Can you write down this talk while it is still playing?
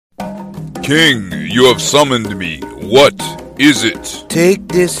King, you have summoned me. What is it? Take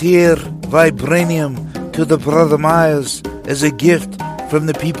this here vibranium to the Brother Miles as a gift from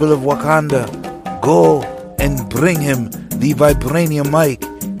the people of Wakanda. Go and bring him the vibranium mic.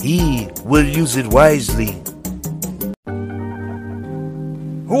 He will use it wisely.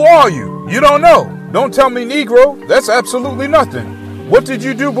 Who are you? You don't know. Don't tell me Negro. That's absolutely nothing. What did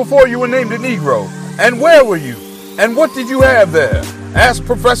you do before you were named a Negro? And where were you? And what did you have there? Ask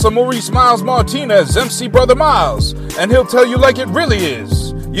Professor Maurice Miles Martinez, MC Brother Miles, and he'll tell you like it really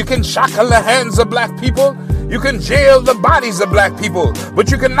is. You can shackle the hands of black people. You can jail the bodies of black people,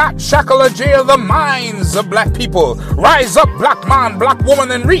 but you cannot shackle or jail the minds of black people. Rise up, black man, black woman,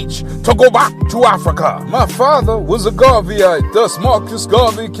 and reach to go back to Africa. My father was a Garveyite, thus Marcus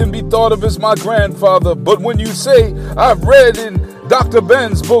Garvey can be thought of as my grandfather. But when you say, I've read in Dr.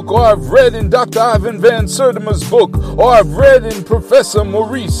 Ben's book, or I've read in Dr. Ivan Van Sertima's book, or I've read in Professor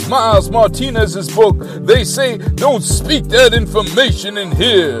Maurice Miles Martinez's book, they say, don't speak that information in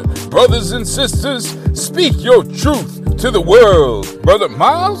here. Brothers and sisters, speak your truth to the world. Brother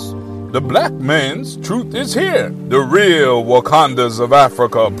Miles, the black man's truth is here. The Real Wakandas of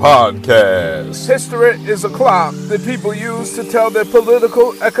Africa podcast. History is a clock that people use to tell their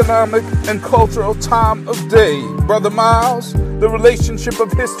political, economic, and cultural time of day. Brother Miles, the relationship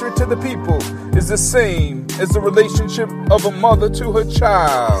of history to the people is the same as the relationship of a mother to her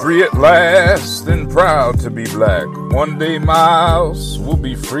child. Free at last and proud to be black. One day Miles will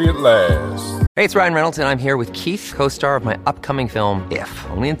be free at last. Hey, it's Ryan Reynolds, and I'm here with Keith, co-star of my upcoming film, If,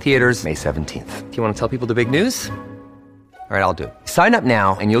 only in theaters May 17th. Do you want to tell people the big news? All right, I'll do it. Sign up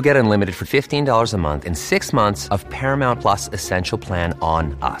now and you'll get unlimited for $15 a month and 6 months of Paramount Plus Essential Plan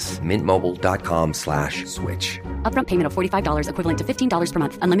on us. MintMobile.com/switch. Upfront payment of $45 equivalent to $15 per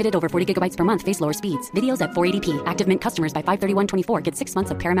month. Unlimited over 40 gigabytes per month. Face lower speeds. Videos at 480p. Active Mint customers by 531.24 get 6 months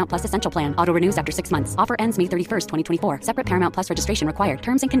of Paramount Plus Essential Plan. Auto renews after 6 months. Offer ends May 31st, 2024. Separate Paramount Plus registration required.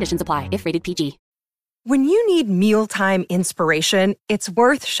 Terms and conditions apply if rated PG. When you need mealtime inspiration, it's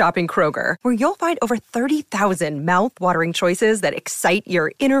worth shopping Kroger, where you'll find over 30,000 mouth-watering choices that excite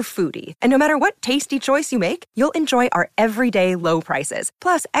your inner foodie. And no matter what tasty choice you make, you'll enjoy our everyday low prices,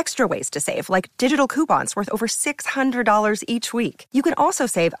 plus extra ways to save, like digital coupons worth over $600 each week. You can also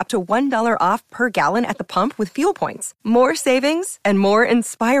save up to $1 off per gallon at the pump with fuel points. More savings and more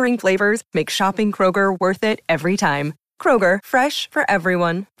inspiring flavors make shopping Kroger worth it every time. Kroger, fresh for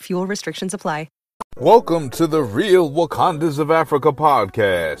everyone. Fuel restrictions apply. Welcome to the Real Wakandas of Africa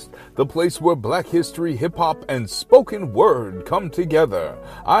podcast, the place where black history, hip-hop, and spoken word come together.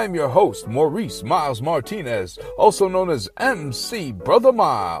 I'm your host, Maurice Miles Martinez, also known as MC Brother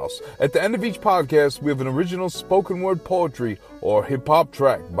Miles. At the end of each podcast, we have an original spoken word poetry or hip-hop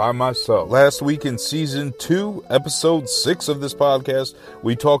track by myself. Last week in Season 2, Episode 6 of this podcast,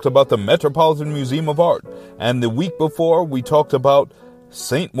 we talked about the Metropolitan Museum of Art. And the week before, we talked about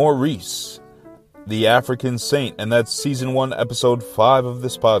Saint Maurice, the African Saint, and that's Season 1, Episode 5 of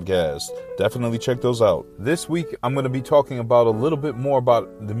this podcast. Definitely check those out. This week, I'm going to be talking about a little bit more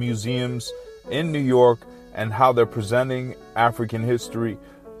about the museums in New York and how they're presenting African history,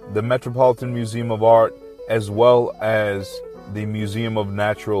 the Metropolitan Museum of Art, as well as the Museum of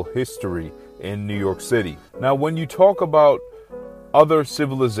Natural History in New York City. Now, when you talk about other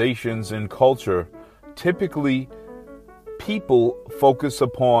civilizations and culture, typically people focus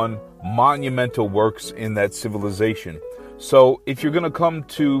upon monumental works in that civilization. So if you're going to come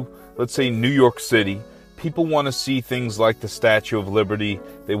to, let's say, New York City, people want to see things like the Statue of Liberty.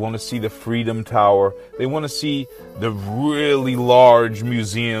 They want to see the Freedom Tower. They want to see the really large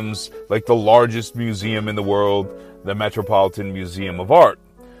museums, like the largest museum in the world, the Metropolitan Museum of Art.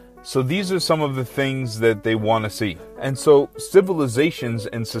 So these are some of the things that they want to see. And so civilizations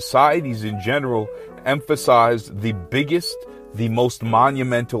and societies in general emphasize the biggest, the most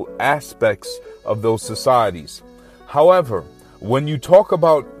monumental aspects of those societies. However, when you talk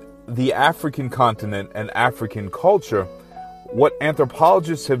about the African continent and African culture, what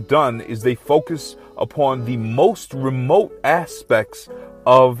anthropologists have done is they focus upon the most remote aspects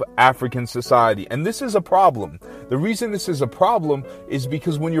of African society. And this is a problem. The reason this is a problem is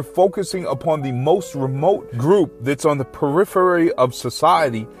because when you're focusing upon the most remote group that's on the periphery of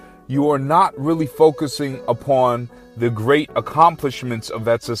society, you are not really focusing upon the great accomplishments of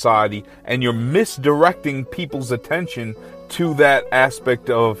that society, and you're misdirecting people's attention to that aspect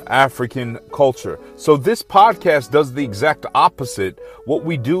of African culture. So this podcast does the exact opposite. What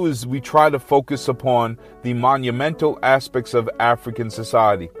we do is we try to focus upon the monumental aspects of African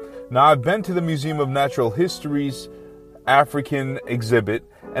society. Now, I've been to the Museum of Natural History's African exhibit,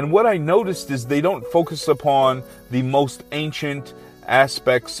 and what I noticed is they don't focus upon the most ancient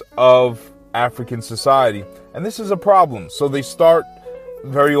aspects of African society. And this is a problem. So they start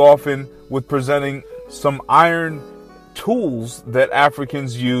very often with presenting some iron tools that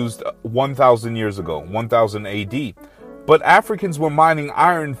Africans used 1,000 years ago, 1000 AD. But Africans were mining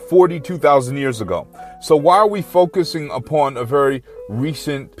iron 42,000 years ago. So why are we focusing upon a very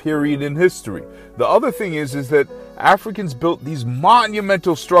recent period in history? The other thing is that Africans built these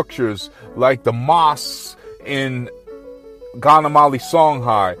monumental structures like the mosques in Ghana, Mali,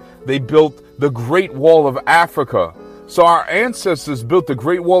 Songhai. They built the Great Wall of Africa. So our ancestors built the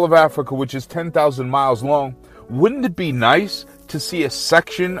Great Wall of Africa, which is 10,000 miles long. Wouldn't it be nice to see a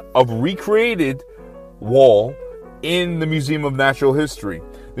section of recreated wall in the Museum of Natural History?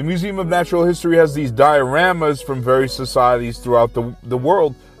 The Museum of Natural History has these dioramas from various societies throughout the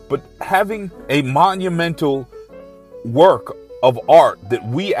world, but having a monumental work of art that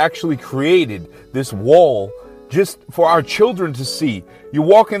we actually created, this wall, just for our children to see. You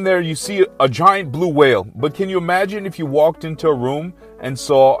walk in there, you see a giant blue whale, but can you imagine if you walked into a room and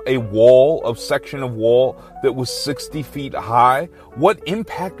saw a section of wall that was 60 feet high? What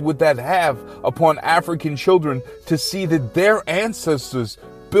impact would that have upon African children to see that their ancestors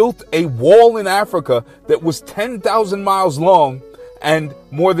built a wall in Africa that was 10,000 miles long and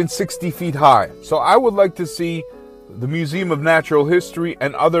more than 60 feet high? So I would like to see the Museum of Natural History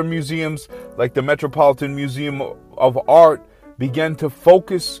and other museums like the Metropolitan Museum of Art begin to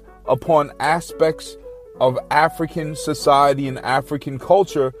focus upon aspects of African society and African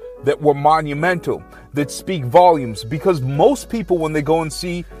culture that were monumental, that speak volumes. Because most people, when they go and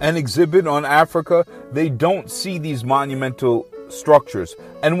see an exhibit on Africa, they don't see these monumental structures.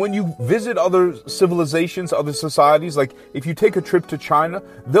 And when you visit other civilizations, other societies, like if you take a trip to China,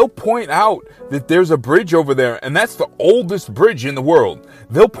 they'll point out that there's a bridge over there, and that's the oldest bridge in the world.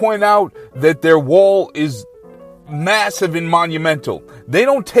 They'll point out that their wall is massive and monumental. They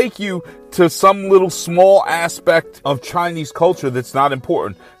don't take you to some little small aspect of Chinese culture that's not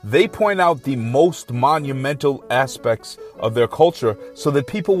important. They point out the most monumental aspects of their culture so that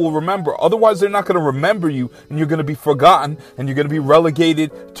people will remember. Otherwise, they're not going to remember you, and you're going to be forgotten, and you're going to be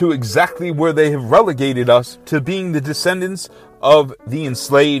relegated to exactly where they have relegated us, to being the descendants of the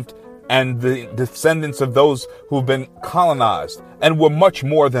enslaved and the descendants of those who've been colonized. And we're much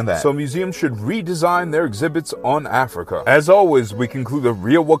more than that. So museums should redesign their exhibits on Africa. As always, we conclude the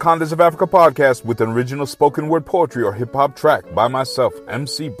Real Wakandas of Africa podcast with an original spoken word poetry or hip hop track by myself,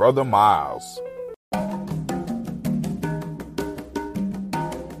 MC Brother Miles.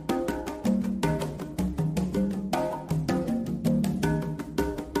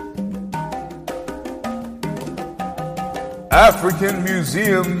 African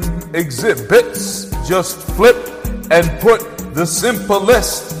Museum exhibits just flip and put the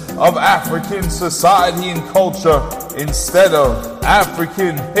simplest of African society and culture instead of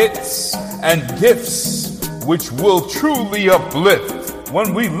African hits and gifts, which will truly uplift.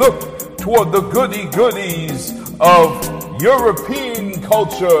 When we look toward the goodies of European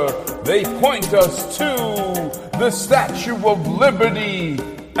culture, they point us to the Statue of Liberty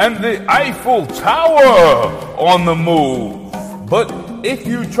and the Eiffel Tower on the move. But if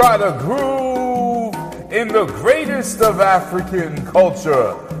you try to groove in the greatest of African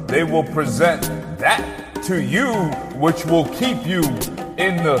culture, they will present that to you, which will keep you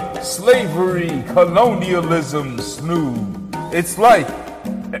in the slavery colonialism snooze. It's like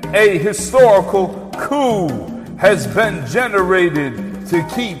a historical coup has been generated to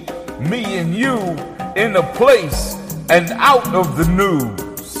keep me and you in a place and out of the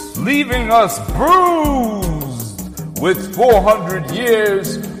news, leaving us bruised with 400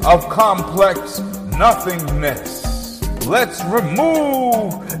 years of complex nothingness. Let's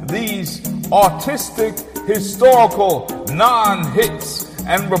remove these artistic, historical non-hits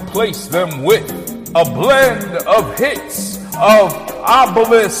and replace them with a blend of hits of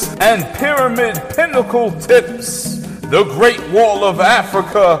obelisk and pyramid pinnacle tips. The Great Wall of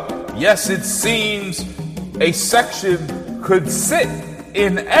Africa, yes, it seems a section could sit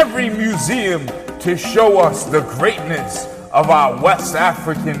in every museum to show us the greatness of our West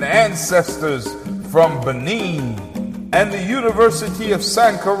African ancestors from Benin. And the University of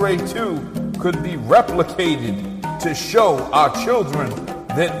Sankore too could be replicated to show our children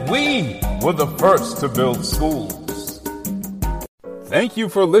that we were the first to build schools. Thank you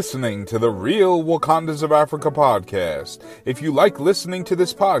for listening to the Real Wakandas of Africa podcast. If you like listening to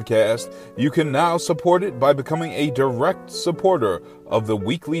this podcast, you can now support it by becoming a direct supporter of the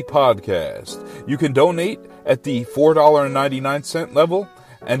weekly podcast. You can donate at the $4.99 level,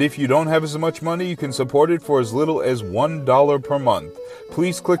 and if you don't have as much money, you can support it for as little as $1 per month.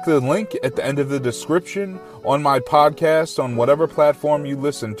 Please click the link at the end of the description on my podcast on whatever platform you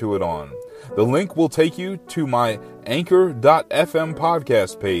listen to it on. The link will take you to my Anchor.fm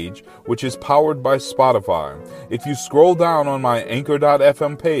podcast page, which is powered by Spotify. If you scroll down on my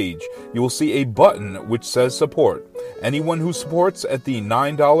Anchor.fm page, you will see a button which says support. Anyone who supports at the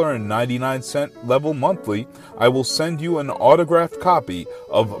 $9.99 level monthly, I will send you an autographed copy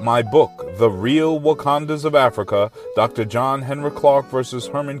of my book, The Real Wakandas of Africa, Dr. John Henrik Clarke vs.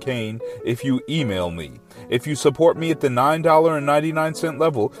 Herman Cain, if you email me. If you support me at the $9.99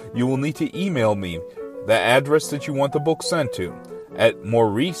 level, you will need to email me the address that you want the book sent to at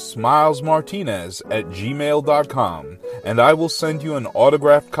mauricemilesmartinez@gmail.com, and I will send you an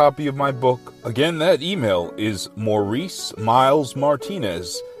autographed copy of my book. Again, that email is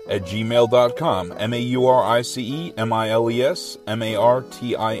mauricemilesmartinez@gmail.com,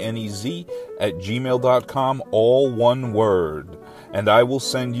 mauricemilesmartinez@gmail.com, all one word. And I will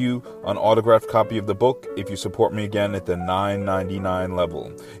send you an autographed copy of the book if you support me again at the $9.99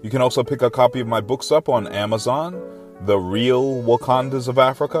 level. You can also pick a copy of my books up on Amazon. The Real Wakandas of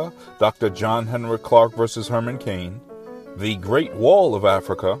Africa, Dr. John Henrik Clarke vs. Herman Cain. The Great Wall of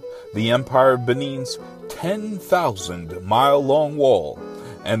Africa, the Empire of Benin's 10,000-mile-long wall.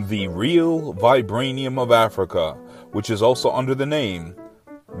 And The Real Vibranium of Africa, which is also under the name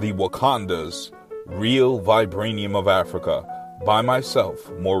The Wakandas, Real Vibranium of Africa, by myself,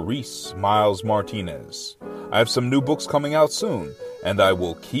 Maurice Miles Martinez. I have some new books coming out soon, and I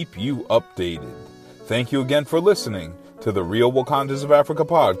will keep you updated. Thank you again for listening to the Real Wakandas of Africa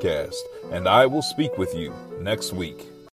podcast, and I will speak with you next week.